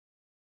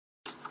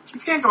You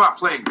can't go out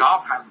playing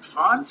golf having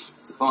fun.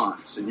 Fun.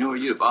 Senor,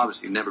 you have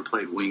obviously never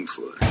played wing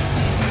foot.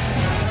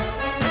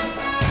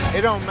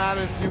 It don't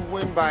matter if you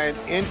win by an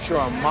inch or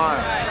a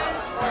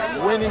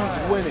mile. Winning's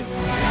winning.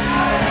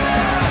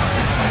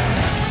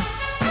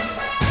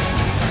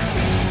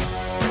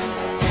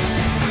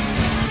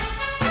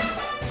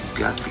 You've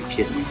got to be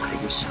kidding me,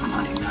 Vegas.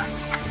 Monday night.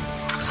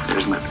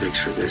 There's my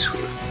picks for this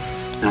week.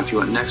 Now, if you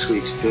want next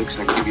week's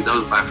picks, I can give you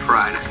those by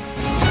Friday.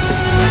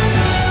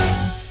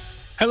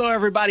 Hello,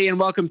 everybody, and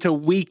welcome to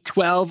Week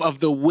 12 of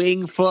the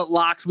Wing Foot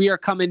Locks. We are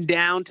coming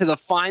down to the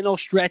final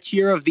stretch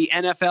here of the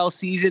NFL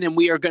season, and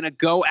we are going to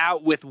go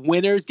out with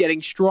winners,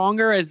 getting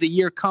stronger as the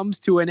year comes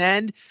to an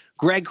end.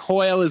 Greg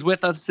Hoyle is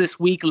with us this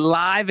week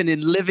live and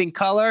in living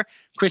color.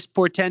 Chris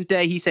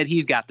Portente, he said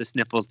he's got the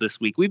sniffles this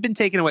week. We've been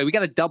taken away. We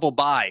got a double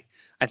bye,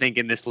 I think,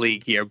 in this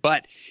league here.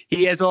 But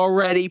he has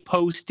already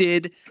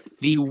posted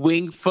the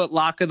Wing Foot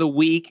Lock of the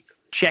Week.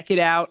 Check it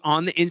out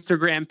on the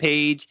Instagram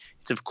page.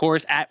 It's, of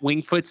course, at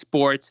Wingfoot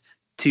Sports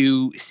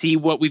to see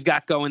what we've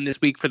got going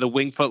this week for the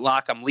Wingfoot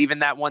Lock. I'm leaving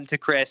that one to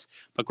Chris,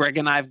 but Greg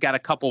and I have got a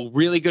couple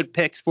really good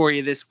picks for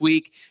you this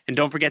week. And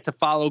don't forget to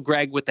follow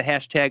Greg with the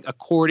hashtag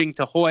According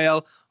to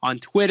Hoyle on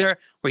Twitter,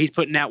 where he's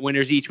putting out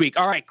winners each week.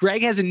 All right,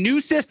 Greg has a new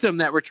system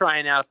that we're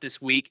trying out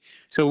this week,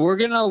 so we're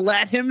going to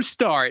let him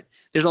start.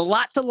 There's a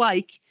lot to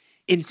like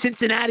in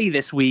Cincinnati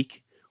this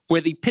week,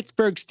 where the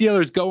Pittsburgh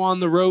Steelers go on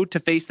the road to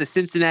face the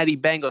Cincinnati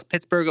Bengals.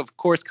 Pittsburgh, of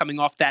course, coming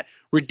off that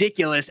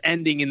ridiculous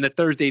ending in the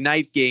Thursday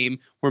night game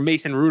where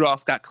Mason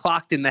Rudolph got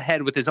clocked in the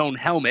head with his own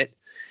helmet.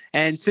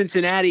 And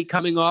Cincinnati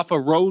coming off a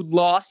road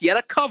loss, yet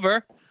a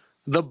cover,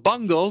 the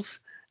Bungles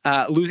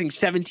losing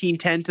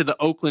 17-10 to the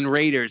Oakland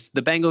Raiders.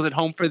 The Bengals at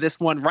home for this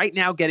one right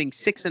now getting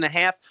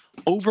 6.5,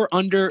 over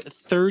under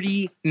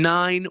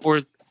 39 or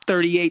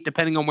 38,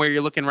 depending on where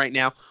you're looking right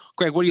now.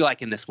 Greg, what do you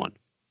like in this one?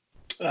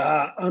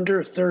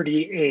 Under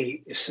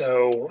 38.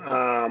 So,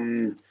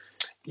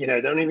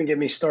 don't even get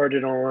me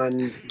started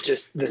on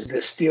just the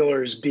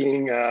Steelers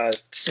being a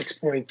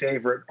 6-point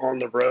favorite on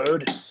the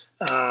road,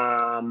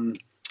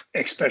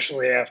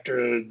 especially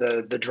after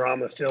the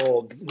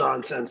drama-filled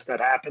nonsense that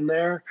happened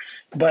there.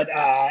 But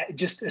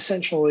just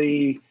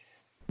essentially,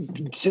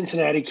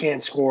 Cincinnati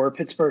can't score.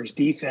 Pittsburgh's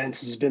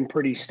defense has been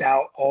pretty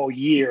stout all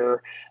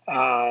year,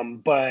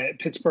 but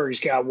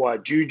Pittsburgh's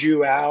got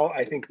Juju out.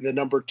 I think the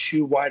number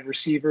 2 wide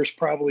receiver is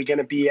probably going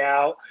to be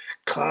out.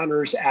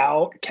 Connor's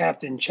out.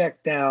 Captain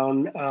check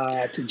down to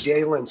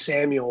Jalen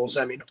Samuels.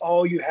 I mean,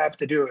 all you have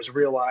to do is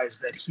realize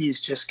that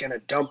he's just going to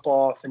dump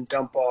off and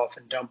dump off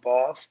and dump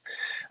off.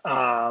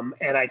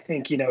 And I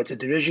think, it's a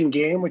division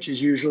game, which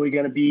is usually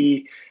going to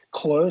be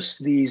close.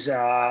 These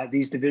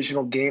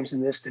divisional games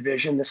in this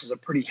division, this is a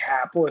pretty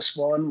hapless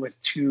one with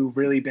 2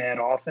 really bad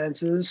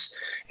offenses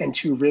and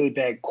 2 really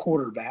bad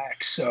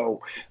quarterbacks.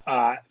 So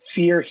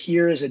fear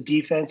here is a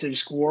defensive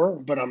score,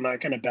 but I'm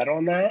not going to bet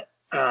on that.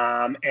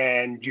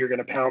 And you're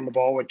going to pound the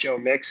ball with Joe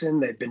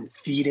Mixon. They've been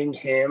feeding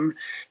him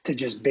to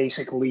just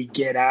basically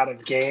get out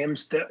of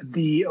games.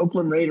 The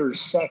Oakland Raiders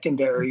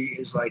secondary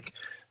is like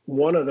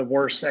one of the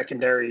worst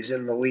secondaries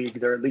in the league.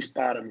 They're at least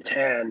bottom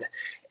 10.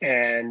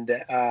 And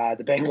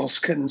the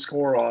Bengals couldn't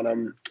score on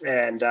them,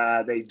 and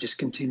they just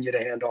continue to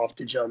hand off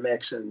to Joe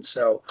Mixon.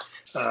 So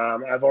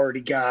I've already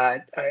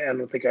got – I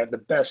don't think I have the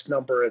best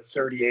number at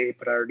 38,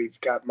 but I already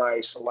got my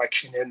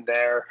selection in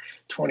there.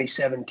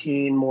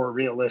 2017, more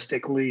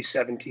realistically,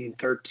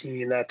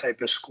 17-13, that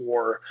type of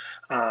score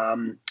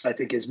I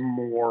think is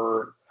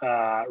more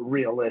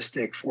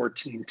realistic,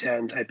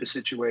 14-10 type of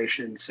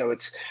situation. So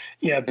it's,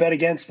 bet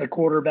against the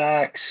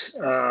quarterbacks.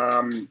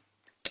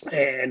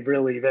 And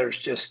really, there's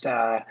just,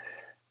 a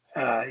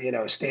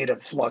state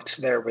of flux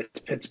there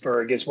with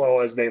Pittsburgh, as well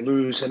as they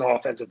lose an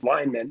offensive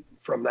lineman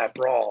from that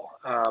brawl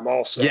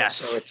also. Yes.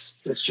 So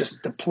it's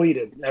just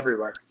depleted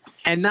everywhere.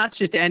 And not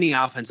just any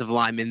offensive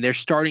lineman. Their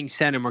starting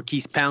center,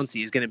 Maurkice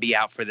Pouncey, is going to be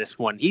out for this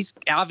one. He's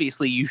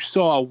obviously, you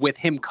saw with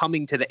him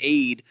coming to the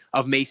aid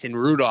of Mason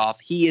Rudolph,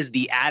 he is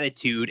the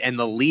attitude and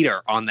the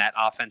leader on that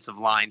offensive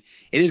line.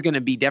 It is going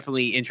to be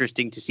definitely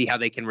interesting to see how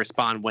they can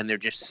respond when they're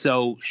just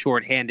so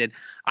shorthanded.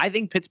 I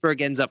think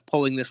Pittsburgh ends up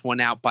pulling this one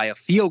out by a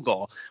field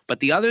goal. But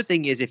the other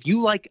thing is, if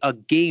you like a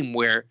game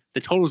where the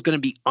total is going to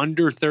be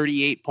under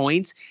 38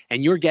 points,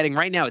 and you're getting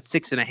right now at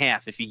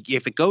 6.5.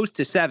 If it goes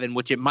to 7,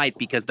 which it might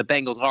because the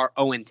Bengals are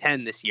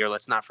 0-10 this year,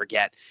 let's not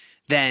forget,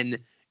 then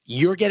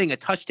you're getting a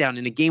touchdown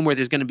in a game where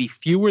there's going to be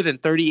fewer than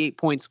 38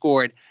 points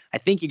scored. I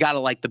think you got to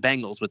like the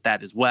Bengals with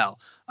that as well.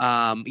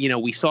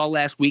 We saw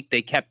last week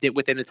they kept it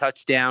within a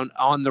touchdown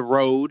on the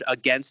road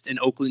against an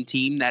Oakland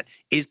team that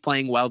is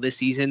playing well this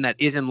season, that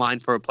is in line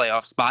for a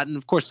playoff spot. And,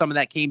 of course, some of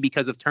that came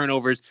because of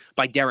turnovers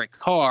by Derek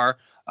Carr.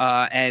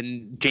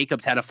 And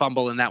Jacobs had a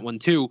fumble in that one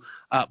too.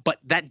 But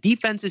that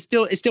defense is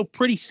still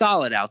pretty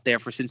solid out there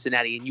for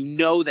Cincinnati. And you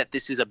know that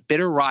this is a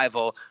bitter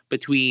rival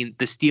between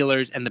the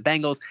Steelers and the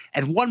Bengals.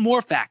 And one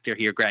more factor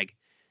here, Greg.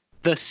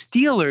 The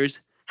Steelers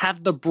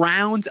have the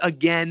Browns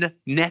again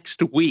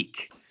next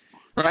week.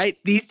 right?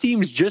 These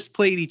teams just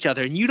played each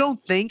other, and you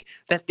don't think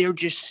that they're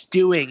just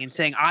stewing and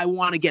saying, I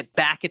want to get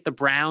back at the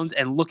Browns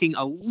and looking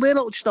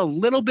just a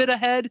little bit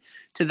ahead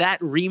to that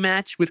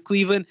rematch with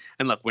Cleveland.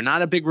 And look, we're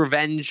not a big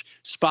revenge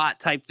spot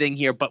type thing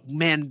here, but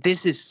man,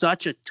 this is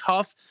such a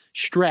tough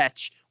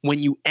stretch when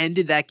you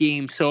ended that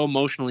game so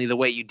emotionally the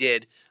way you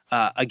did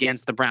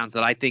against the Browns,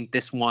 that I think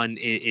this one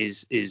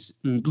is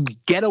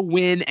get a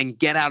win and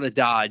get out of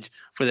Dodge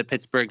for the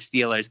Pittsburgh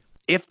Steelers.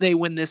 If they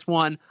win this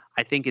one,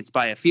 I think it's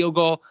by a field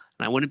goal.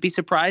 And I wouldn't be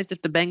surprised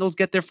if the Bengals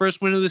get their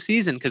first win of the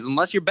season, because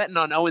unless you're betting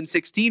on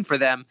 0-16 for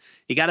them,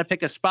 you got to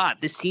pick a spot.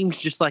 This seems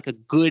just like a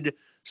good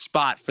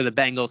spot for the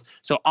Bengals.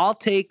 So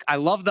I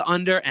love the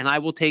under, and I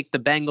will take the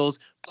Bengals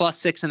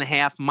plus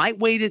 6.5. Might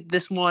wait it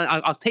this one.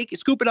 I'll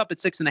scoop it up at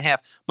 6.5.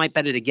 Might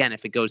bet it again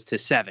if it goes to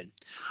 7.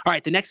 All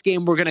right, the next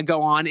game we're going to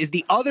go on is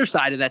the other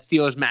side of that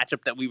Steelers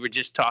matchup that we were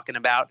just talking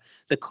about.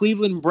 The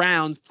Cleveland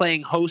Browns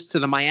playing host to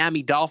the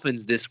Miami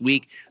Dolphins this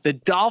week. The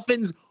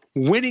Dolphins'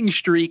 winning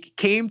streak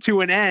came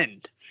to an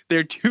end.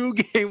 Their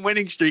 2-game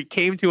winning streak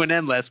came to an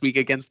end last week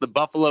against the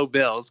Buffalo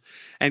Bills.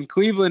 And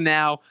Cleveland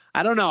now,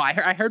 I don't know,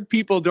 I heard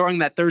people during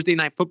that Thursday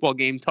night football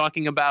game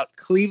talking about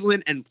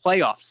Cleveland and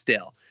playoffs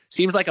still.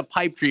 Seems like a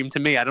pipe dream to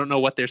me. I don't know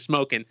what they're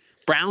smoking.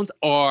 Browns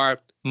are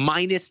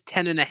minus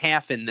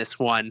 10.5 in this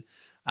one.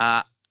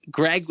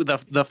 Greg,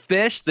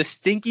 the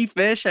stinky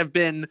fish have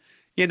been,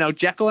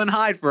 Jekyll and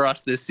Hyde for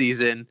us this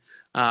season.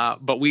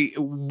 But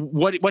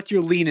what's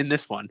your lean in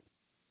this one?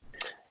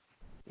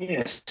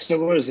 Yes.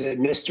 So what is it?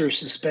 Mr.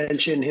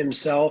 Suspension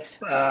himself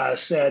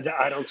said,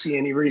 I don't see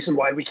any reason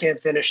why we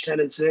can't finish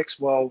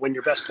 10-6. Well, when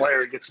your best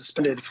player gets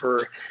suspended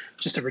for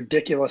just a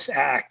ridiculous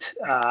act,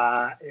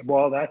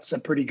 well, that's a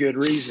pretty good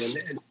reason.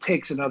 It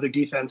takes another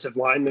defensive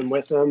lineman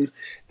with them.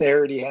 They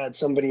already had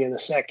somebody in the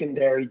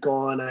secondary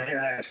gone.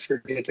 I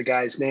forget the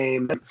guy's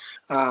name.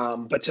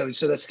 But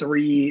so that's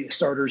 3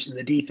 starters in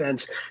the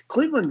defense.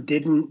 Cleveland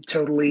didn't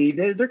totally.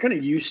 They're kind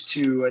of used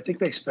to. I think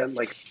they spent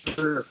like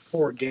 3 or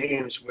 4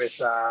 games with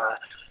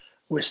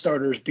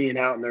starters being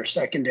out in their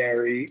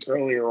secondary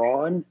earlier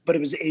on, but it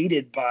was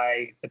aided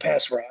by the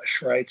pass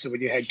rush, right? So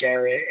when you had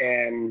Garrett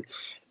and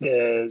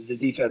the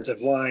defensive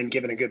line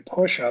giving a good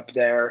push up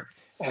there,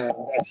 that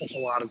took a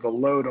lot of the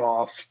load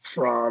off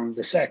from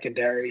the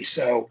secondary.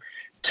 So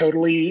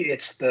totally,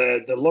 it's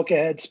the look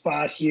ahead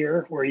spot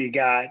here where you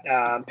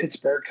got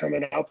Pittsburgh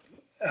coming up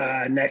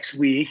next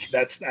week.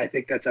 I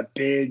think that's a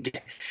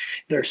big.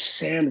 They're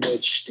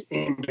sandwiched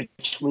in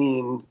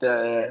between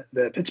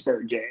the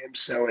Pittsburgh games,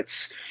 so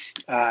it's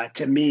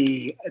to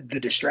me the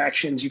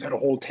distractions. You've got a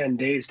whole 10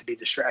 days to be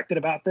distracted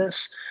about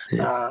this.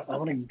 I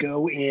want to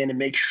go in and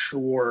make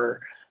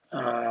sure.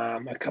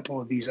 A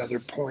couple of these other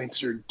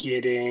points are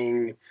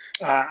getting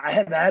I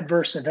have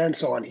adverse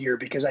events on here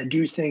because I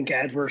do think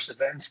adverse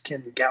events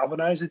can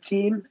galvanize a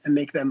team and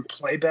make them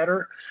play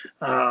better.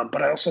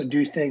 But I also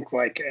do think,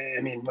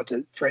 what's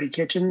it? Freddie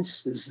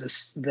Kitchens?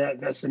 That's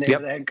the name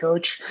of the head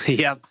coach?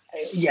 Yep.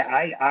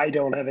 Yeah, I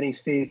don't have any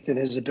faith in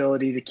his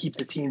ability to keep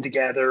the team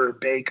together.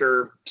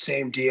 Baker,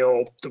 same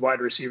deal. The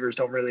wide receivers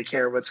don't really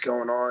care what's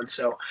going on.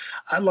 So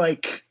I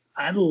like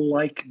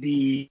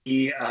the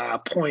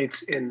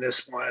points in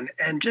this one.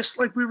 And just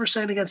like we were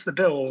saying against the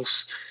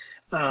Bills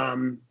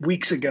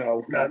weeks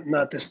ago,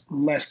 not this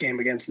last game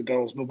against the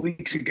Bills, but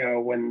weeks ago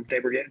when they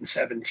were getting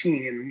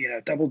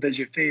 17,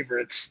 double-digit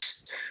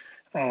favorites,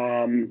 you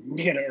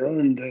got to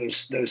earn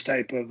those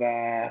type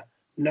of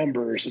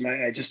numbers. And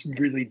I just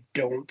really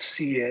don't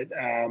see it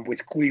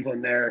with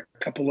Cleveland there.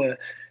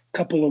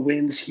 Couple of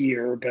wins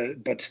here,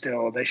 but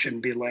still they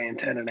shouldn't be laying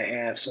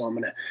 10.5. So I'm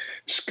going to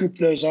scoop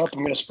those up.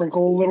 I'm going to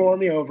sprinkle a little on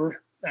the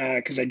over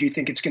because I do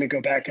think it's going to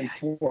go back and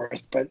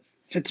forth. But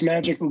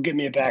Fitzmagic will give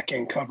me a back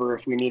end cover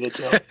if we need it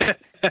to.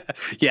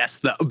 Yes,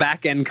 the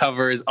back end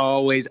cover is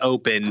always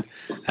open.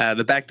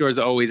 The back door is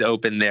always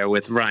open there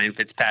with Ryan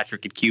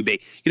Fitzpatrick at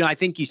QB. I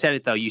think you said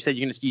it though. You said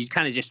you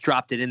kind of just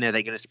dropped it in there.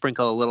 They're going to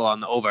sprinkle a little on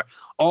the over.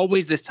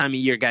 Always this time of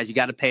year, guys, you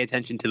got to pay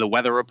attention to the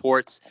weather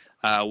reports.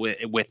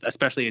 With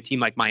especially a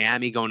team like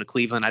Miami going to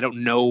Cleveland. I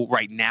don't know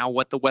right now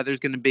what the weather's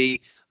going to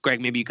be.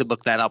 Greg, maybe you could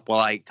look that up while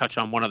I touch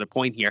on one other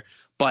point here.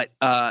 But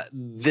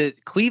the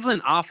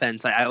Cleveland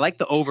offense, I like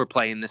the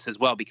overplay in this as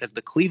well because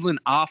the Cleveland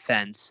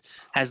offense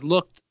has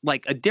looked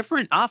like a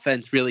different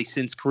offense really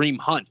since Kareem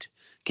Hunt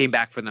came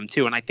back for them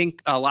too. And I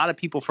think a lot of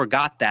people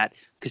forgot that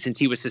because since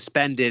he was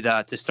suspended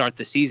to start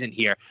the season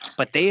here,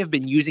 but they have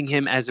been using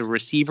him as a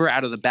receiver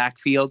out of the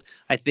backfield.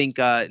 I think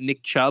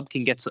Nick Chubb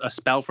can get a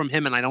spell from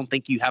him, and I don't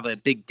think you have a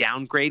big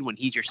downgrade when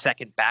he's your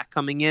second back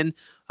coming in.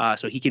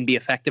 So he can be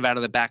effective out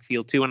of the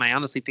backfield too. And I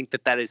honestly think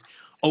that has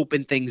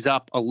opened things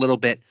up a little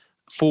bit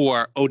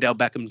for Odell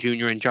Beckham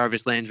Jr. and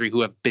Jarvis Landry,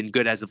 who have been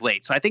good as of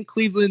late. So I think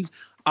Cleveland's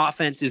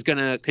offense is going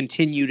to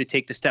continue to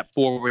take the step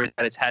forward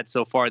that it's had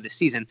so far this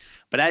season.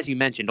 But as you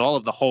mentioned, all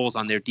of the holes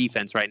on their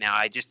defense right now,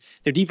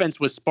 their defense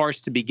was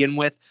sparse to begin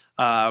with.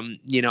 I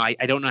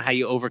don't know how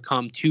you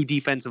overcome two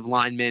defensive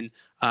linemen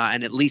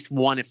and at least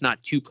one, if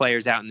not two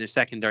players out in their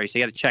secondary. So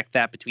you got to check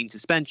that between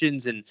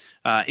suspensions and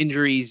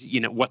injuries,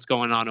 what's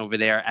going on over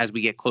there as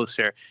we get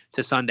closer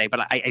to Sunday.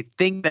 But I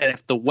think that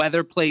if the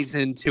weather plays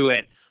into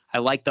it, I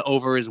like the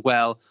over as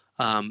well.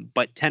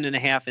 But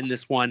 10.5 in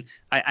this one.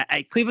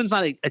 Cleveland's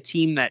not a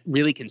team that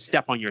really can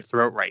step on your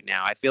throat right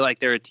now. I feel like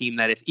they're a team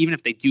that even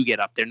if they do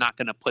get up, they're not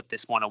going to put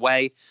this one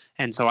away.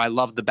 And so I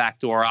love the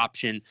backdoor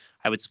option.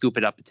 I would scoop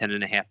it up at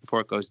 10.5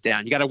 before it goes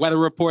down. You got a weather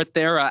report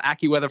there,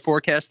 AccuWeather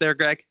forecast there,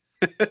 Greg?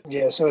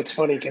 Yeah, so it's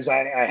funny because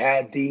I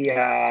had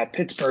the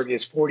Pittsburgh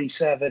is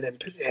 47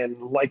 and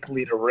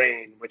likely to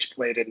rain, which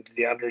played into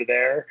the under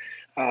there.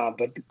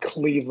 But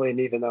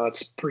Cleveland, even though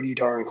it's pretty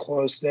darn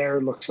close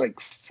there, looks like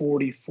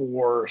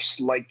 44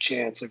 slight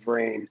chance of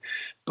rain.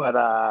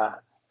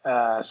 But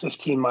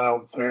 15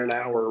 mile per an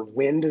hour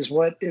wind is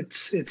what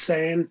it's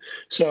saying.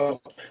 So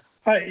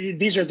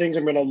these are things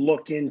I'm going to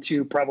look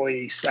into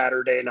probably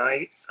Saturday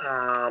night.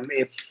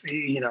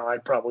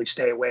 I'd probably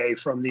stay away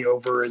from the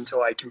over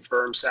until I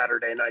confirm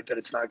Saturday night that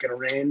it's not going to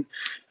rain,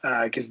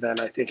 because then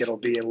I think it'll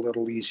be a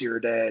little easier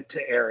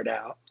to air it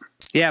out.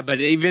 Yeah,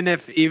 but even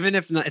if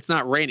it's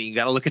not raining, you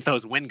got to look at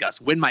those wind gusts.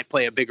 Wind might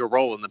play a bigger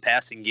role in the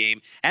passing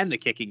game and the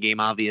kicking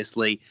game,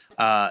 obviously,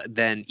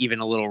 than even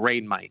a little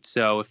rain might.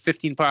 So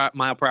 15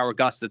 mile per hour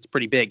gust, that's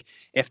pretty big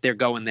if they're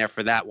going there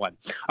for that one.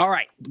 All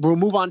right, we'll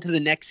move on to the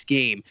next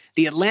game.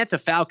 The Atlanta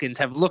Falcons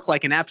have looked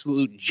like an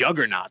absolute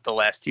juggernaut the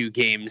last two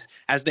games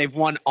as they've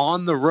won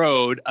on the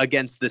road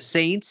against the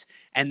Saints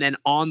and then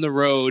on the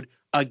road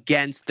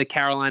against the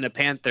Carolina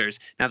Panthers.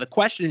 Now, the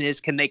question is,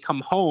 can they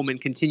come home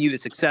and continue the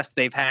success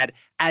they've had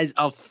as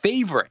a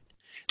favorite?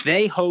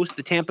 They host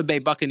the Tampa Bay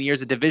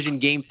Buccaneers, a division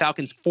game.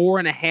 Falcons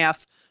 4.5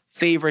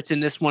 favorites in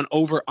this one,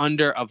 over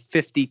under of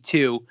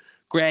 52.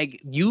 Greg,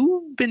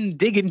 you've been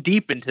digging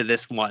deep into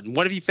this one.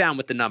 What have you found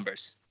with the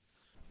numbers?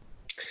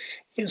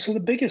 Yeah, so the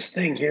biggest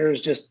thing here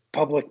is just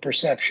public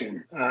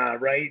perception,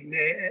 right?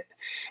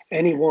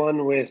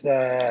 Anyone with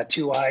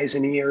 2 eyes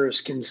and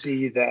ears can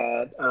see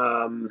that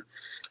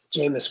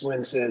Jameis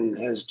Winston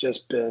has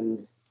just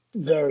been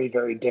very,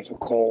 very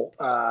difficult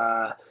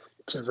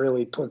to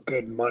really put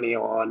good money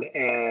on,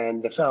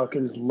 and the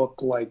Falcons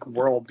look like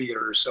world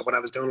beaters. So when I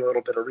was doing a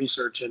little bit of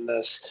research in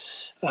this,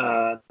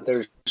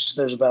 there's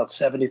about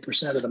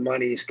 70% of the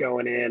money's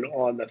going in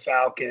on the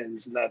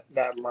Falcons, and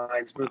that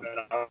line's moving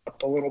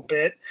up a little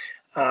bit.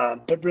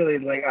 But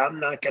really, I'm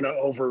not going to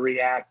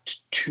overreact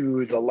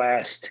to the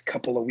last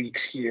couple of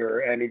weeks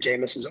here. I mean,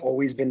 Jameis has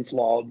always been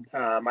flawed.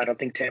 I don't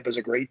think Tampa's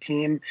a great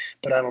team,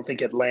 but I don't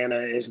think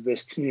Atlanta is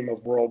this team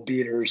of world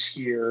beaters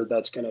here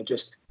that's going to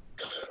just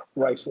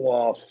rifle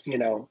off,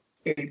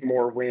 8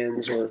 more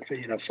wins or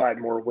 5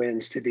 more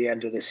wins to the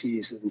end of the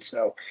season.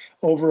 So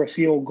over a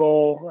field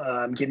goal,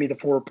 give me the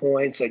 4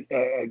 points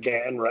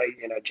again, right?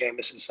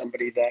 Jameis is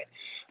somebody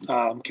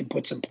that can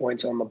put some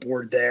points on the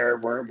board there.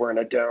 We're in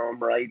a dome,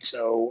 right?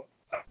 So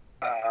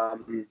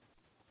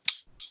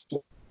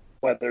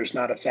weather's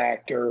not a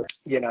factor,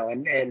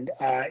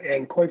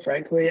 and quite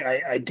frankly,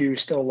 I do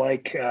still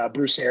like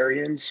Bruce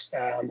Arians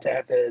to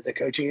have the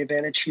coaching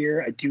advantage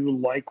here. I do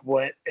like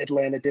what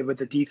Atlanta did with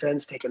the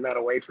defense, taking that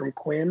away from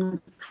Quinn.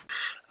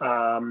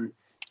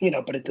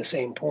 But at the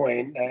same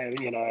point,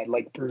 I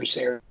like Bruce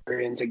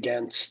Arians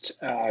against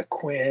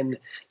Quinn.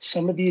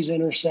 Some of these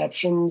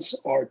interceptions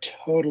are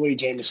totally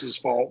Jameis's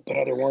fault, but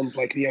other ones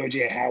like the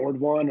O.J. Howard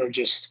one are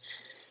just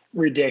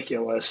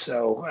ridiculous.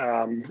 So,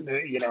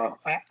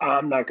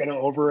 I'm not going to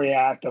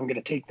overreact. I'm going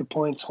to take the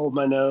points, hold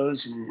my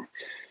nose, and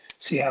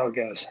see how it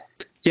goes.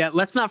 Yeah,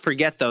 let's not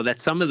forget, though, that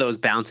some of those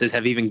bounces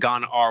have even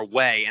gone our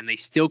way, and they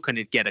still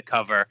couldn't get a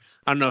cover.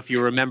 I don't know if you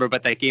remember,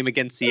 but that game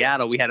against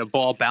Seattle, we had a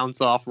ball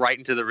bounce off right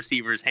into the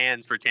receiver's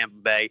hands for Tampa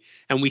Bay,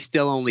 and we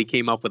still only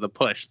came up with a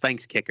push.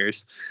 Thanks,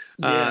 kickers.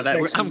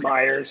 Thanks,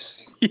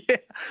 Myers. Yeah,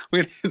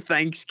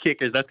 thanks,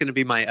 kickers. That's going to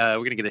be my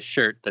we're going to get a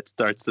shirt that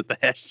starts with the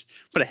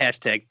put a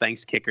hashtag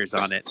thanks, kickers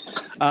on it.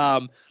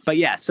 But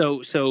yeah,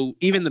 so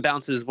even the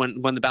bounces,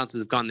 when the bounces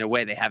have gone their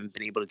way, they haven't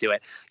been able to do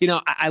it.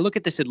 I look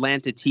at this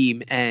Atlanta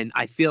team, and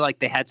I feel like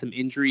they had some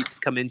injuries to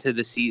come into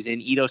the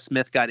season. Ito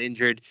Smith got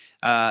injured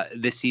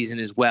this season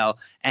as well.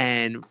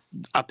 And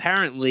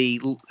apparently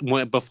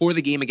before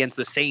the game against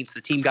the Saints,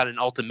 the team got an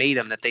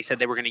ultimatum that they said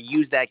they were going to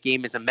use that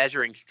game as a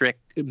measuring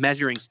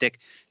stick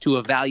to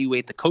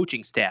evaluate the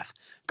coaching staff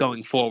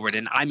going forward.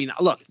 And I mean,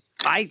 look,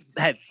 I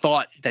had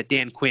thought that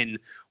Dan Quinn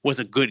was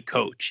a good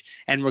coach.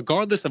 And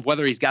regardless of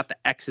whether he's got the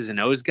X's and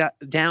O's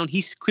down,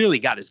 he's clearly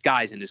got his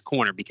guys in his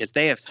corner because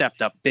they have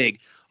stepped up big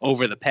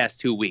over the past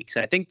 2 weeks.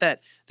 I think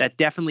that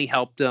definitely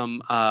helped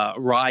them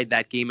ride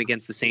that game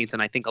against the Saints,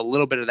 and I think a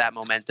little bit of that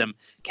momentum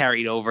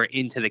carried over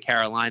into the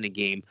Carolina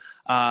game.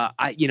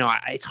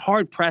 It's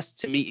hard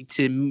pressed for me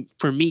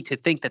to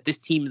think that this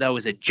team though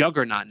is a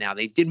juggernaut now.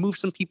 They did move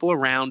some people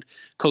around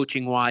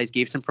coaching wise,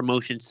 gave some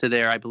promotions to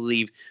I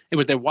believe it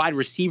was their wide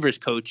receivers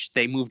coach.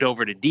 They moved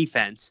over to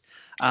defense,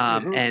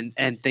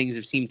 and things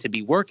have seemed to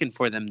be working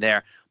for them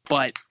there.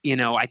 But,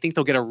 I think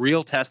they'll get a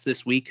real test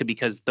this week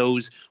because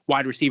those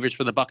wide receivers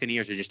for the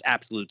Buccaneers are just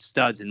absolute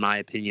studs, in my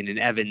opinion, in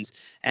Evans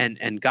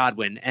and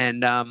Godwin.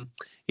 And,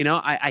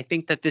 I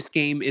think that this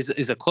game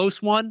is a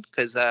close one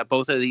because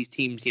both of these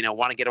teams,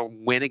 want to get a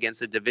win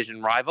against a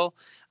division rival.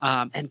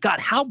 And,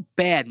 God, how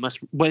bad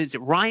was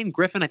it Ryan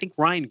Griffin? I think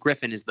Ryan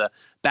Griffin is the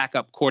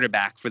backup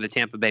quarterback for the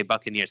Tampa Bay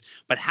Buccaneers.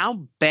 But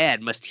how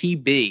bad must he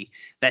be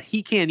that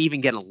he can't even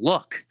get a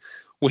look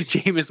with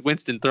Jameis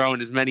Winston throwing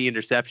as many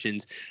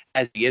interceptions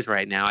as he is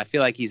right now? I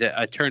feel like he's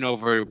a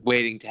turnover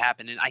waiting to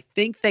happen. And I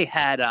think they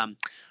had, I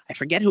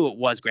forget who it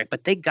was, Greg,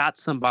 but they got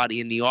somebody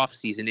in the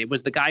offseason. It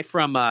was the guy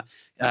from,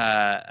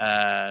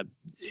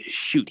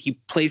 he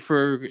played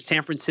for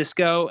San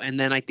Francisco, and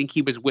then I think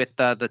he was with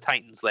the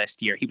Titans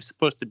last year. He was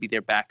supposed to be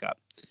their backup.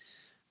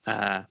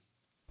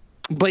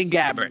 Blaine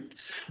Gabbert.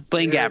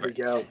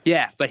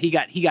 Yeah, but he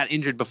got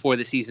injured before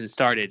the season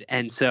started.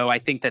 And so I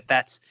think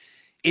that's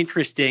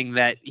interesting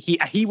that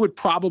he would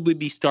probably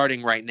be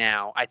starting right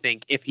now, I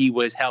think, if he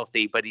was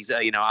healthy, but he's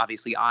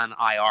obviously on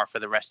IR for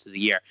the rest of the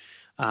year.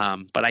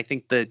 But I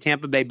think the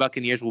Tampa Bay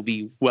Buccaneers will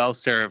be well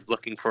served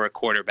looking for a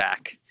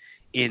quarterback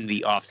in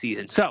the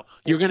offseason. So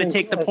you're going to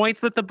take the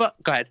points with the Go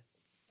ahead.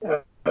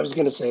 I was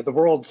going to say the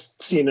world's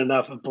seen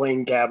enough of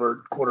Blaine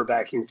Gabbert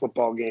quarterbacking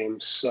football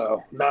games,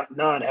 so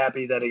not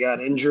happy that he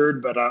got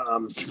injured, but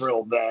I'm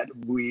thrilled that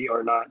we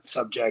are not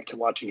subject to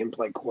watching him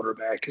play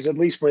quarterback because at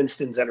least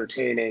Winston's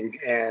entertaining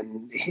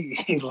and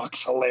he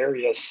looks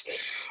hilarious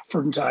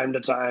from time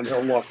to time.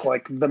 He'll look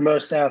like the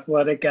most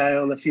athletic guy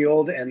on the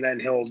field, and then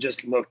he'll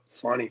just look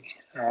funny.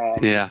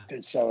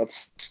 And so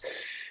it's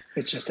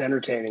just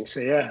entertaining.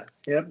 So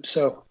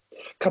So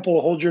a couple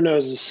of hold your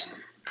noses.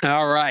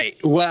 All right.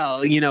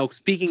 Well,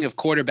 speaking of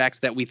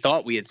quarterbacks that we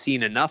thought we had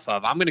seen enough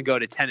of, I'm going to go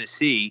to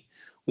Tennessee,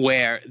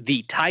 where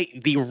the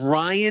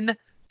Ryan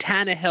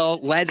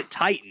Tannehill-led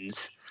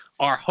Titans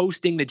are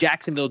hosting the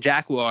Jacksonville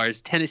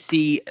Jaguars.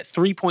 Tennessee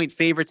 3-point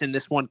favorites in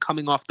this one,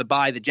 coming off the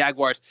bye. The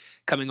Jaguars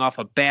coming off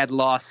a bad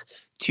loss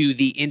to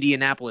the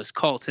Indianapolis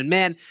Colts. And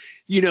man,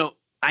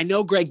 I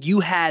know, Greg,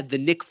 you had the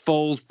Nick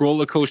Foles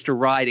roller coaster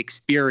ride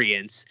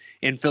experience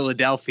in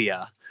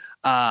Philadelphia.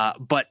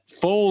 But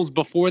Foles,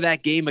 before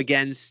that game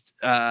against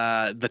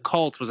the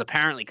Colts, was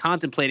apparently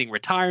contemplating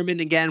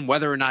retirement again,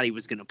 whether or not he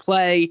was going to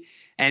play.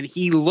 And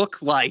he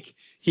looked like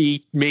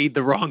he made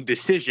the wrong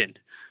decision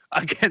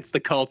against the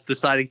Colts,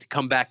 deciding to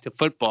come back to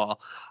football,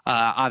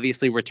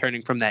 obviously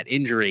returning from that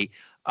injury.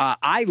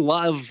 I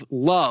love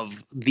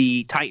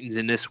the Titans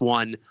in this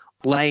one,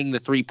 laying the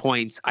 3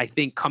 points. I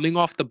think coming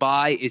off the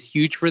bye is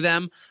huge for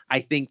them. I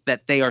think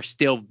that they are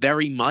still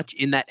very much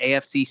in that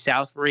AFC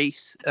South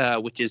race,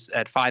 which is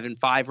at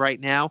 5-5 right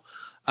now.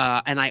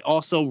 And I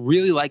also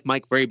really like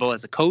Mike Vrabel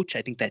as a coach.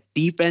 I think that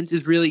defense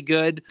is really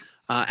good.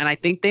 And I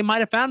think they might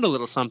have found a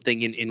little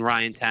something in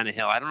Ryan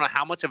Tannehill. I don't know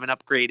how much of an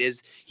upgrade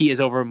he is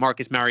over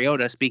Marcus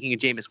Mariota. Speaking of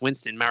Jameis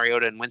Winston,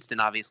 Mariota and Winston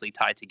obviously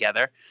tied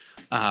together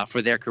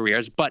for their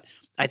careers. But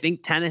I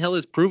think Tannehill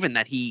has proven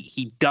that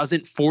he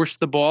doesn't force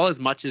the ball as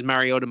much as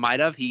Mariota might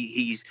have.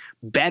 He's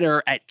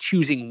better at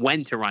choosing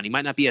when to run. He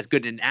might not be as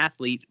good an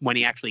athlete when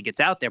he actually gets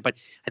out there, but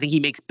I think he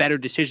makes better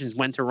decisions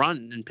when to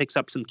run and picks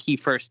up some key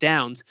first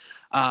downs.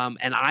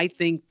 And I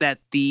think that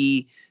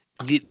the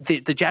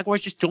Jaguars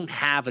just don't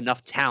have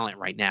enough talent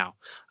right now,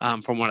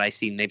 from what I've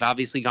seen. They've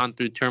obviously gone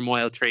through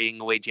turmoil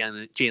trading away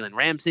Jalen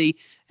Ramsey,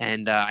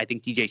 and I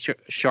think DJ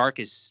Shark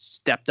has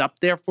stepped up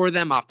there for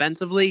them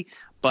offensively.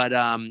 But,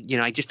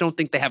 I just don't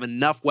think they have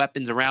enough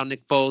weapons around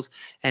Nick Foles.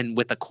 And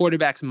with the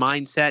quarterback's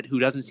mindset, who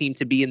doesn't seem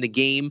to be in the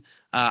game,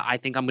 I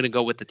think I'm going to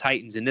go with the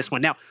Titans in this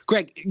one. Now,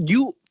 Greg,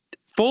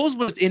 Foles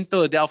was in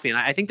Philadelphia, and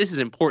I think this is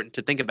important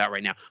to think about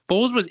right now.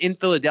 Foles was in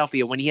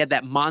Philadelphia when he had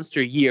that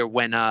monster year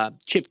when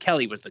Chip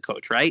Kelly was the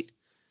coach, right?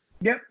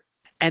 Yep.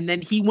 And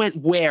then he went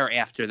where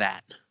after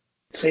that?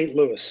 St.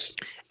 Louis.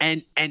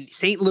 And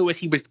St. Louis,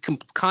 he was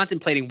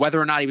contemplating whether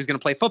or not he was going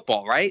to play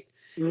football, right?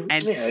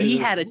 And he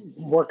had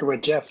working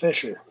with Jeff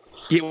Fisher.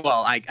 Yeah,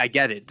 well, I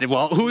get it.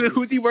 Well,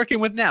 who's he working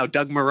with now?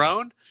 Doug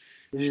Marrone?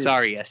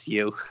 Sorry,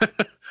 SU.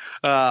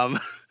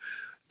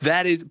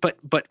 That is,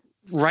 but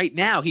right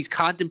now he's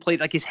contemplating,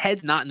 like, his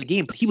head's not in the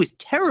game. But he was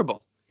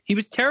terrible. He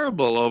was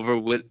terrible over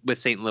with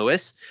St.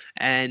 Louis,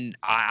 and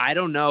I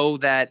don't know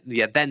that.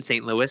 Yeah, then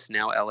St. Louis,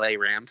 now LA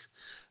Rams.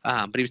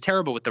 But he was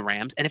terrible with the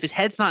Rams. And if his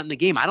head's not in the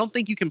game, I don't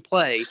think you can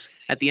play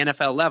at the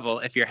NFL level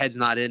if your head's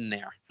not in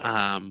there.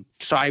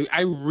 So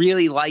I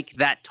really like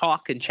that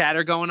talk and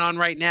chatter going on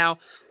right now.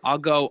 I'll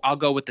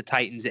go with the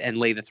Titans and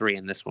lay the 3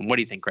 in this one. What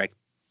do you think, Greg?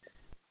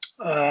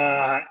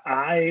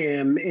 I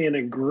am in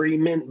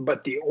agreement,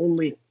 but the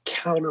only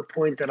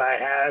counterpoint that I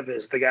have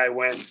is the guy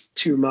went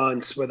 2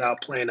 months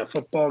without playing a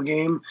football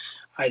game.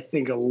 I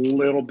think a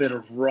little bit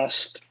of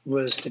rust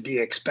was to be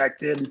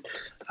expected.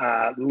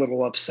 A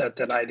little upset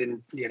that I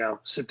didn't,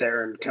 sit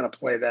there and kind of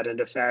play that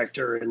into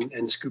factor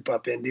and scoop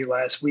up Indy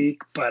last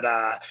week. But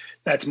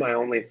that's my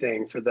only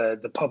thing for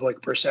the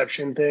public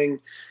perception thing.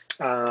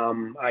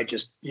 I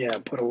just,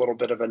 put a little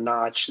bit of a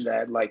notch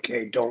that like,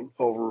 hey, don't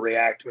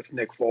overreact with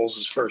Nick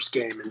Foles' first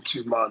game in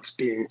 2 months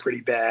being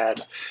pretty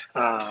bad.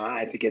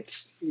 I think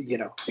it's,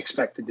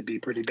 expected to be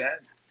pretty bad.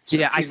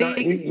 Yeah, I think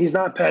he's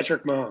not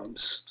Patrick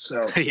Mahomes.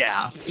 So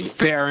yeah,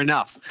 fair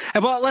enough.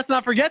 And well, let's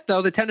not forget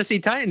though, the Tennessee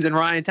Titans and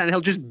Ryan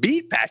Tannehill just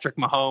beat Patrick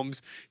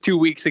Mahomes 2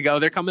 weeks ago.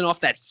 They're coming off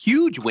that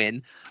huge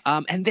win,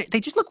 and they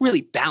just look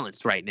really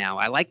balanced right now.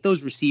 I like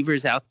those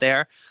receivers out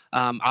there.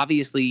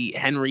 Obviously,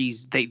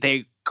 Henry's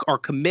they are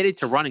committed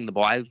to running the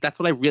ball. That's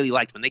what I really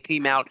liked when they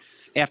came out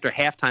after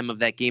halftime of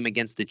that game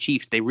against the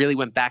Chiefs. They really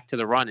went back to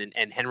the run,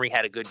 and Henry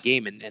had a good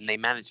game, and they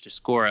managed to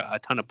score a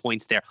ton of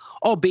points there,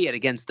 albeit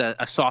against a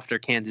softer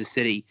Kansas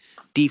City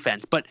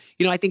defense. But,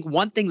 I think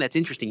one thing that's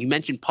interesting, you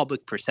mentioned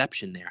public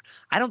perception there.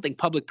 I don't think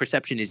public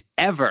perception is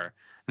ever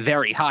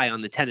very high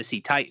on the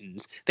Tennessee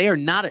Titans. They are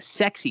not a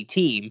sexy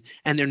team,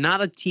 and they're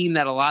not a team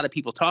that a lot of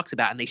people talks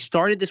about. And they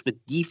started this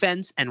with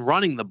defense and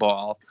running the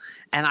ball,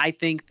 and I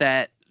think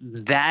that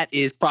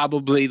is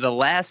probably the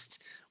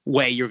last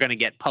way you're going to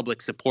get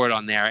public support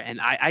on there. And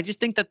I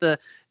just think that the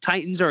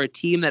Titans are a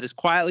team that is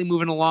quietly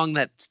moving along,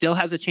 that still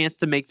has a chance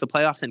to make the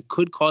playoffs and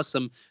could cause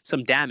some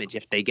damage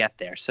if they get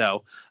there.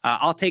 So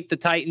I'll take the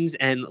Titans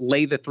and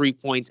lay the 3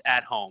 points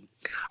at home.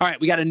 All right,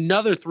 we got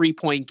another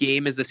 3-point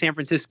game as the San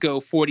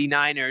Francisco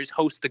 49ers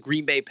host the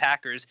Green Bay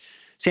Packers.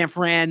 San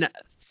Fran,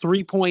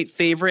 3-point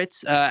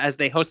favorites as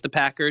they host the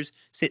Packers.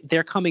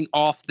 They're coming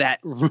off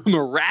that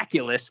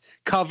miraculous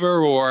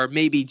cover, or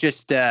maybe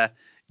just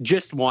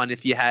one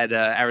if you had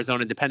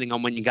Arizona, depending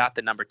on when you got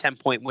the number,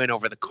 10-point win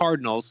over the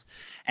Cardinals.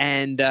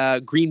 And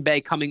Green Bay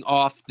coming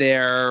off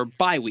their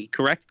bye week,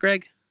 correct,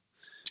 Greg?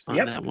 On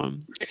yep. That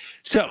one.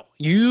 So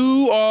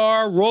you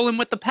are rolling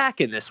with the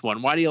Pack in this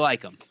one. Why do you like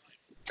them?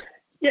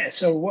 Yeah,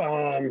 so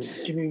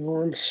give me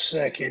 1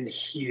 second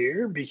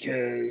here,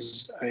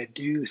 because I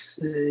do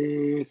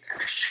think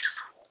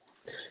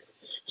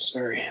 –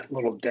 sorry, a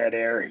little dead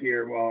air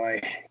here while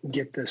I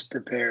get this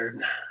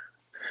prepared.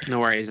 No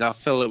worries. I'll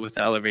fill it with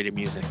elevated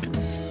music.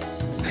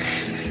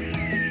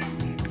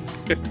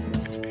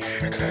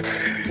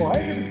 Why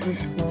is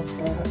this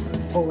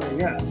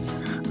pulling up?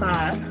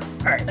 All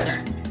right.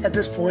 At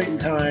this point in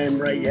time,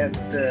 right, you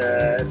have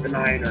the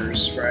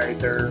Niners, right?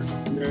 They're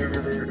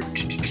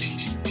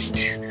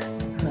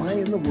why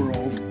in the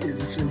world is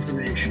this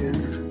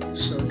information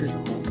so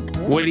difficult to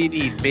pull? What do you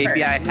need?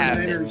 Maybe I have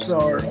it. Niners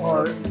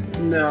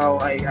no,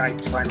 I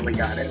finally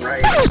got it,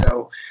 right?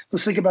 So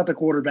let's think about the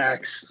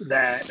quarterbacks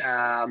that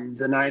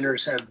the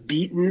Niners have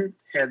beaten,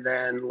 and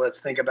then let's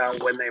think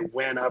about when they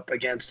went up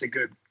against a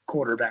good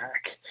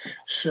quarterback.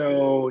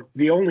 So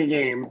the only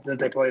game that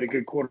they played a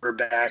good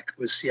quarterback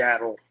was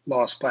Seattle,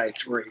 lost by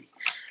 3.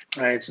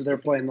 Right, so they're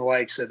playing the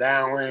likes of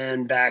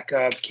Allen,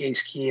 backup,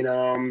 Case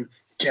Keenum,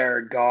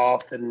 Jared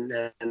Goff, and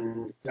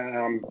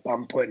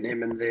I'm putting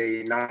him in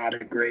the not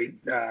a great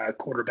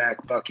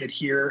quarterback bucket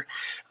here.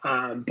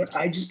 But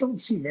I just don't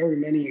see very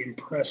many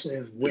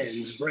impressive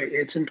wins. Right,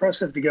 it's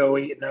impressive to go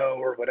 8-0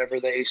 or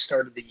whatever they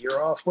started the year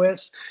off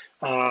with.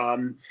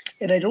 And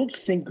I don't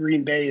think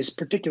Green Bay is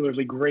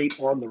particularly great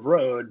on the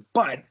road,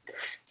 but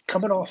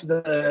coming off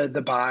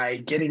the bye,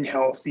 getting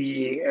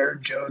healthy,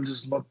 Aaron Jones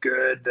has looked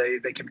good.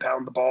 They can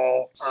pound the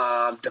ball.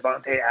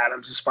 Devontae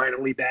Adams is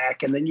finally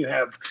back. And then you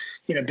have,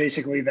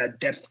 basically that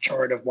depth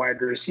chart of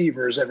wide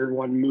receivers.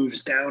 Everyone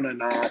moves down a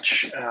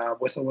notch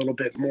with a little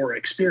bit more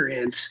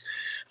experience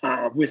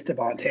with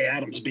Devontae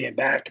Adams being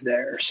back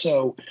there.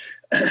 So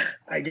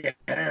I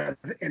have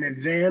an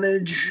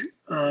advantage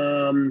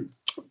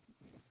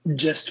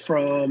just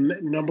from,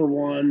 number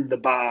one, the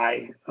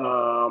bye.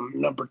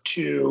 Number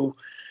two,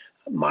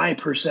 my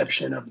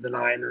perception of the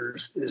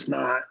Niners is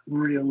not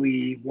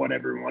really what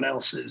everyone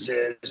else's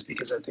is,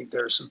 because I think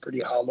there are some pretty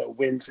hollow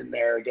wins in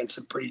there against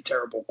some pretty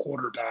terrible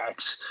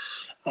quarterbacks.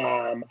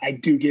 I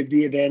do give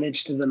the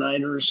advantage to the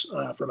Niners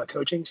from a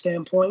coaching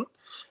standpoint,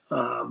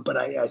 but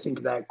I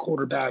think that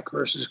quarterback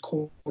versus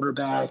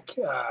quarterback,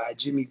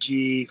 Jimmy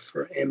G,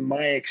 in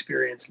my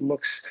experience,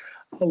 looks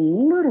a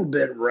little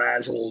bit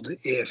razzled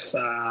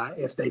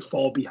if they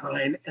fall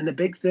behind. And the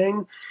big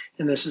thing,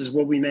 and this is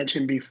what we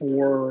mentioned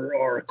before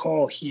our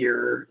call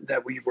here,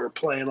 that we were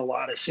playing a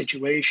lot of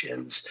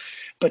situations,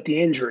 but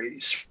the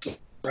injuries,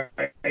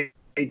 right?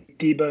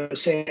 Debo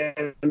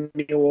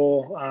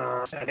Samuel,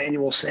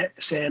 Emmanuel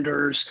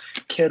Sanders,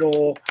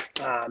 Kittle,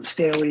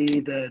 Staley,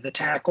 the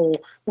tackle.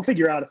 We'll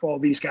figure out if all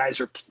these guys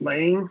are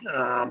playing.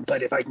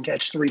 But if I can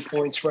catch 3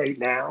 points right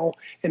now,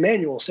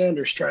 Emmanuel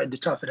Sanders tried to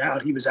tough it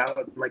out. He was out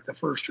in like the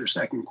first or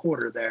second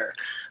quarter there.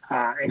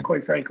 And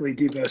quite frankly,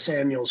 Deebo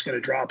Samuel's going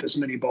to drop as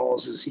many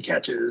balls as he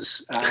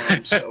catches.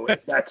 So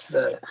if that's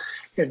the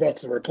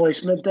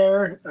replacement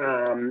there,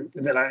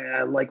 then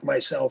I like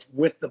myself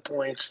with the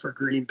points for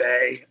Green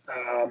Bay.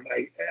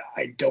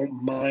 I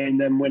don't mind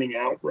them winning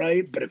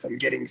outright, but if I'm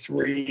getting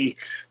 3,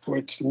 where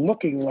it's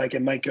looking like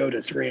it might go to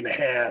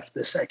 3.5,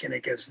 the second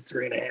it gets to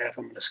 3.5,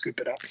 I'm going to scoop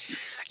it up.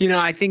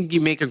 I think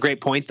you make a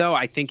great point, though.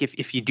 I think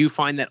if you do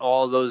find that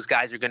all of those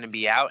guys are going to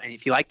be out, and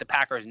if you like the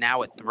Packers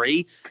now at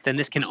 3, then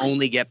this can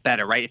only get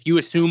better, right? If you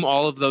assume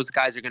all of those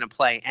guys are going to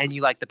play and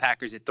you like the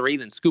Packers at 3,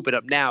 then scoop it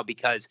up now,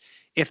 because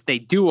if they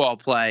do all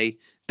play,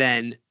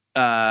 then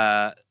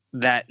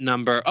that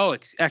number,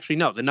 actually,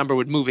 no, the number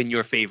would move in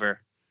your favor,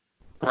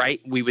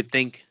 right? We would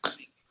think.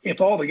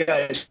 If all the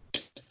guys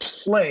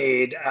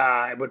played,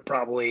 I would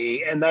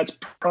probably, and that's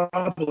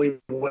probably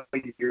what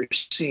you're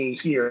seeing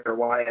here,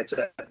 why it's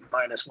at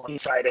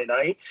 -1 Friday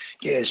night,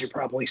 is you're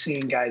probably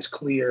seeing guys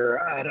clear.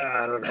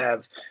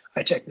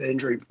 I checked the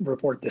injury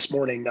report this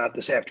morning, not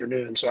this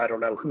afternoon, so I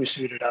don't know who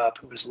suited up,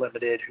 who was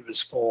limited, who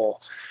was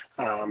full.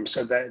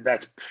 So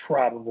that's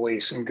probably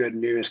some good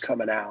news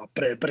coming out.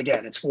 But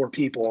again, it's 4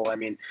 people. I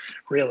mean,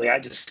 really, I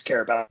just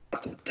care about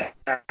the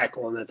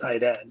tackle and the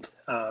tight end.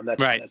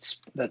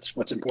 That's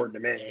what's important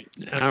to me.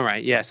 All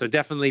right, yeah. So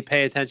definitely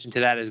pay attention to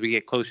that as we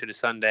get closer to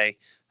Sunday.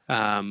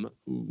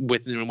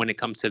 When it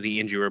comes to the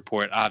injury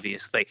report,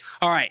 obviously.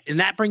 All right, and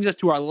that brings us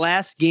to our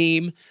last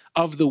game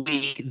of the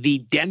week. The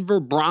Denver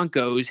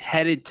Broncos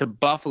headed to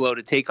Buffalo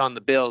to take on the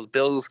Bills.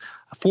 Bills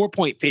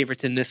 4-point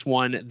favorites in this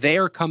one. They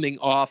are coming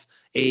off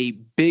a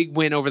big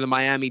win over the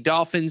Miami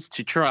Dolphins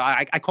to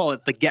try. I call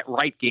it the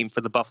get-right game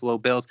for the Buffalo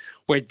Bills,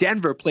 where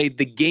Denver played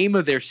the game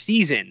of their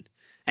season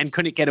and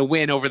couldn't get a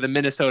win over the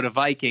Minnesota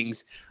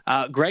Vikings.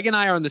 Greg and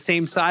I are on the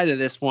same side of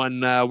this one.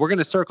 We're going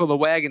to circle the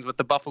wagons with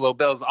the Buffalo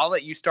Bills. I'll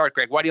let you start,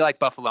 Greg. Why do you like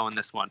Buffalo in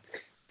this one?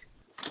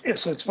 Yeah,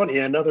 so it's funny.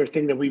 Another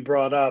thing that we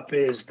brought up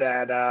is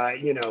that,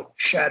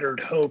 shattered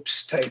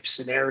hopes type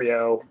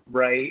scenario,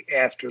 right?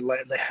 After,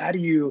 how do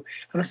you,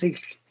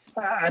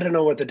 I don't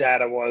know what the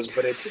data was,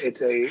 but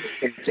it's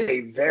a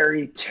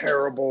very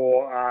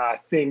terrible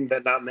thing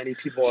that not many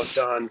people have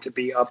done, to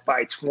be up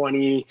by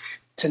 20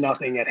 to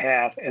nothing at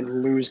half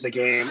and lose the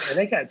game. And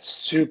they got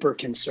super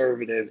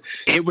conservative.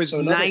 It was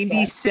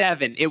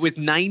 97. It was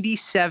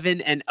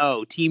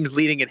 97-0, teams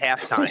leading at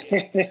halftime.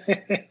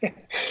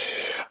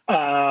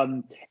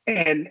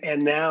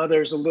 And now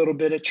there's a little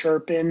bit of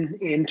chirping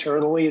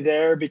internally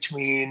there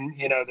between,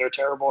 their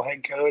terrible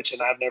head coach,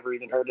 and I've never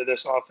even heard of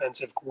this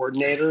offensive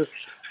coordinator.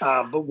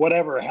 But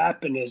whatever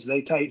happened is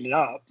they tightened it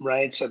up,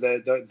 right? So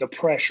the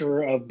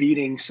pressure of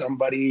beating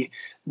somebody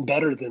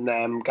better than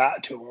them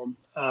got to them.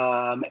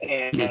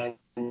 And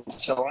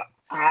so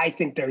I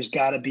think there's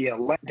got to be a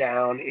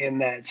letdown in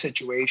that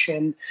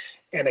situation.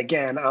 And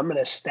again, I'm going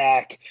to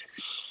stack.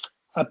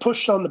 I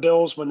pushed on the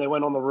Bills when they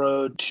went on the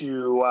road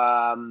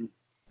to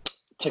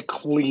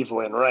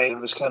Cleveland, right? It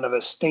was kind of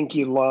a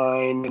stinky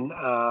line,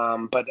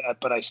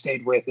 but I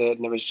stayed with it,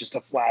 and it was just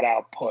a flat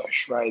out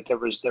push, right? There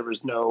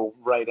was no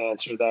right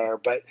answer there.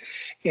 But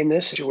in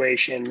this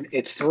situation,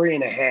 it's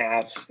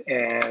 3.5,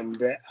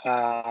 and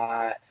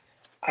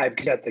I've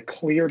got the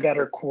clear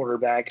better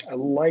quarterback. I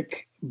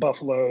like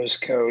Buffalo's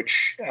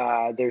coach.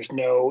 There's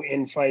no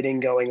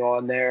infighting going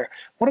on there.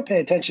 I want to pay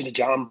attention to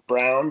John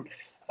Brown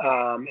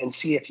and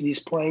see if he's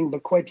playing.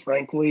 But quite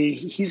frankly,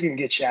 he's going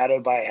to get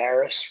shadowed by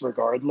Harris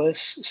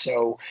regardless.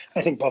 So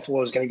I think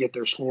Buffalo is going to get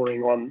their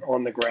scoring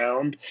on the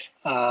ground.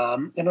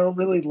 And I don't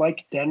really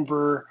like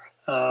Denver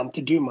to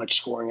do much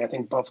scoring. I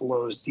think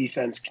Buffalo's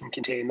defense can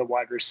contain the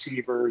wide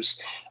receivers.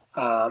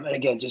 And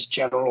again, just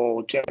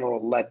general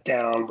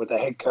letdown with a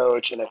head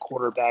coach and a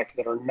quarterback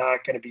that are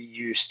not going to be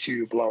used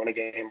to blowing a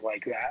game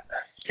like that.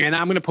 And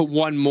I'm going to put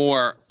one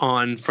more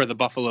on for the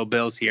Buffalo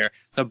Bills here.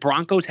 The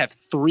Broncos have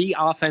 3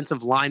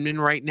 offensive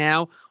linemen right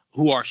now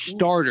who are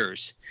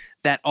starters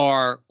that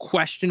are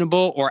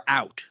questionable or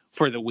out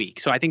for the week.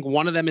 So I think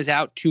one of them is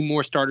out. 2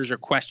 more starters are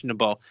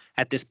questionable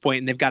at this point,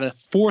 and they've got a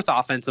 4th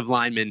offensive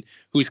lineman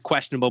who's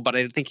questionable, but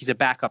I think he's a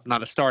backup,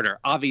 not a starter.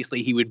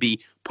 Obviously, he would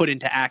be put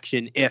into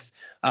action if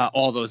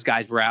all those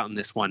guys were out in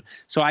this one.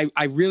 So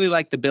I really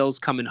like the Bills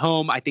coming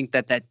home. I think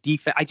that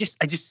defense, I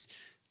just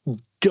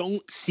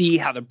don't see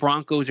how the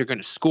Broncos are going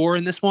to score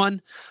in this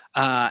one.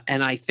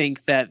 And I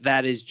think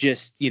that is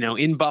just,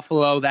 in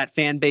Buffalo, that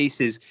fan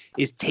base is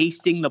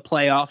tasting the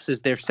playoffs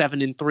as they're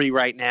 7-3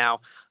 right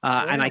now.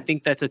 And I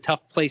think that's a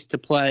tough place to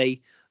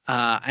play.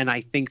 And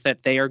I think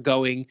that they are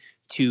going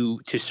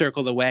to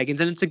circle the wagons,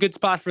 and it's a good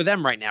spot for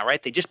them right now,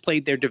 right? They just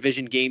played their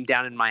division game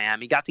down in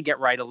Miami, got to get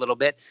right a little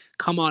bit,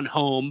 come on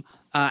home.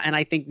 And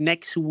I think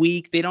next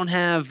week they don't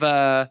have,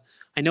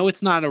 I know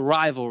it's not a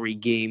rivalry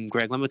game,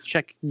 Greg. Let me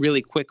check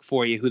really quick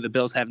for you who the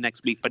Bills have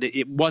next week, but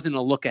it wasn't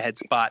a look-ahead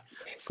spot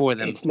for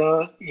them. It's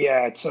not,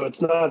 so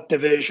it's not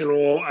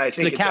divisional. I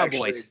think it's the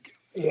Cowboys.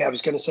 I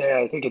was going to say,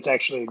 I think it's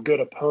actually a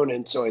good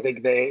opponent, so I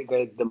think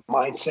the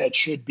mindset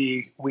should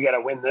be, we got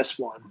to win this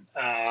one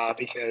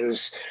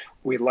because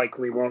we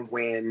likely won't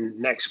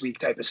win next week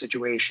type of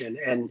situation.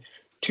 And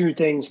 2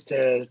 things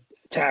to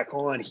tack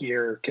on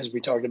here, because we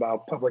talked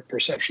about public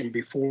perception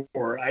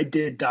before, I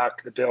did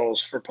dock the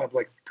Bills for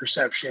public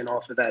perception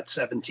off of that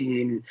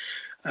 17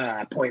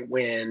 point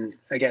win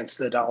against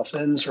the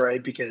Dolphins,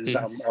 right? Because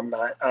I'm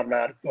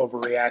not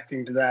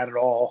overreacting to that at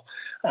all.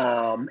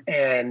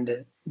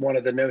 And one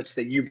of the notes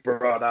that you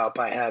brought up,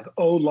 I have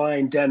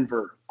O-line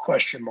Denver ?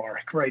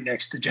 Right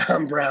next to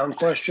John Brown ?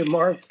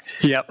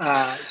 Yep.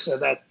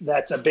 So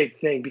that's a big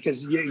thing,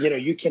 because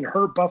you can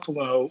hurt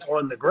Buffalo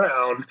on the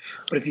ground,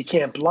 but if you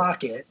can't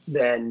block it,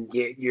 then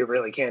you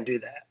really can't do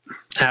that.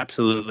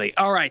 Absolutely.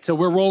 All right, so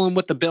we're rolling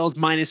with the Bills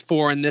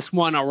 -4 in this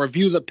one. I'll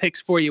review the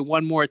picks for you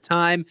one more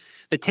time.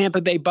 The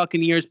Tampa Bay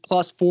Buccaneers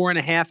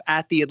 +4.5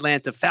 at the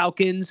Atlanta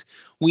Falcons.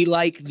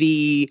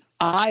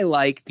 I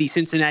like the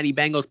Cincinnati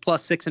Bengals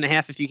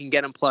 +6.5 if you can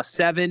get them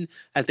 +7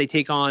 as they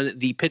take on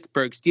the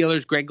Pittsburgh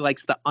Steelers. Greg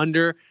likes the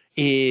under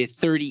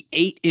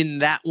 38 in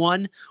that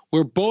one.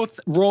 We're both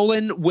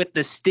rolling with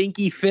the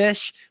Stinky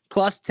Fish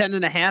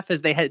 +10.5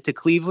 as they head to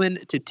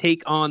Cleveland to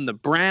take on the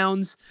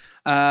Browns.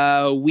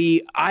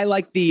 I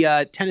like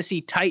the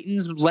Tennessee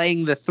Titans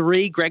laying the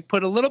 3. Greg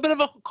put a little bit of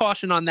a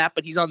caution on that,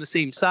 but he's on the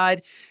same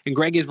side. And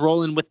Greg is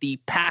rolling with the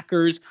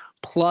Packers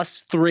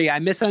 +3. I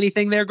miss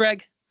anything there,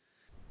 Greg?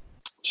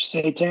 Did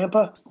you say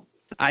Tampa?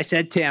 I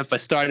said Tampa.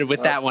 Started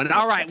with that one.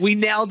 All right, we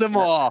nailed them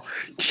all.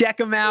 Check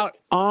them out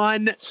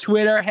on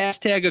Twitter,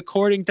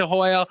 #according to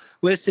Hoyle.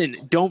 Listen,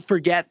 don't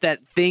forget that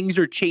things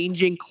are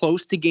changing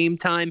close to game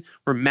time.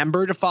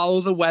 Remember to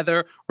follow the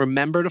weather.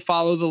 Remember to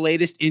follow the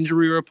latest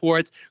injury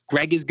reports.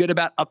 Greg is good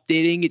about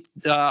updating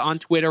it on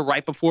Twitter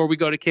right before we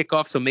go to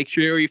kickoff, so make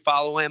sure you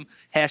follow him,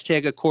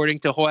 #according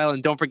to Hoyle.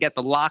 And don't forget,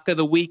 the lock of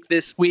the week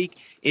this week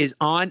is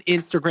on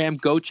Instagram.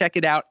 Go check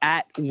it out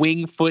at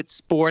Wingfoot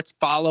Sports.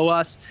 Follow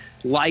us,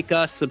 like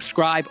us,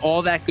 subscribe,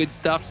 all that good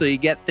stuff so you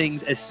get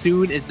things as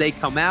soon as they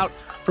come out.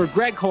 For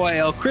Greg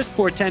Hoyle, Chris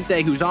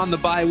Portente, who's on the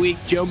bye week,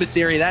 Joe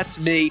Messeri, that's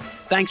me.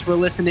 Thanks for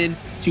listening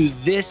to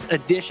this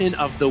edition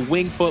of the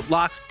Wingfoot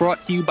Locks,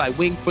 brought to you by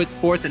Wingfoot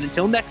Sports. And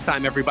until next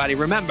time, everybody,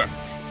 remember,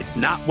 it's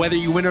not whether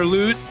you win or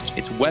lose,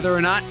 it's whether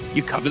or not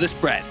you cover the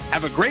spread.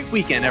 Have a great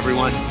weekend,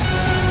 everyone.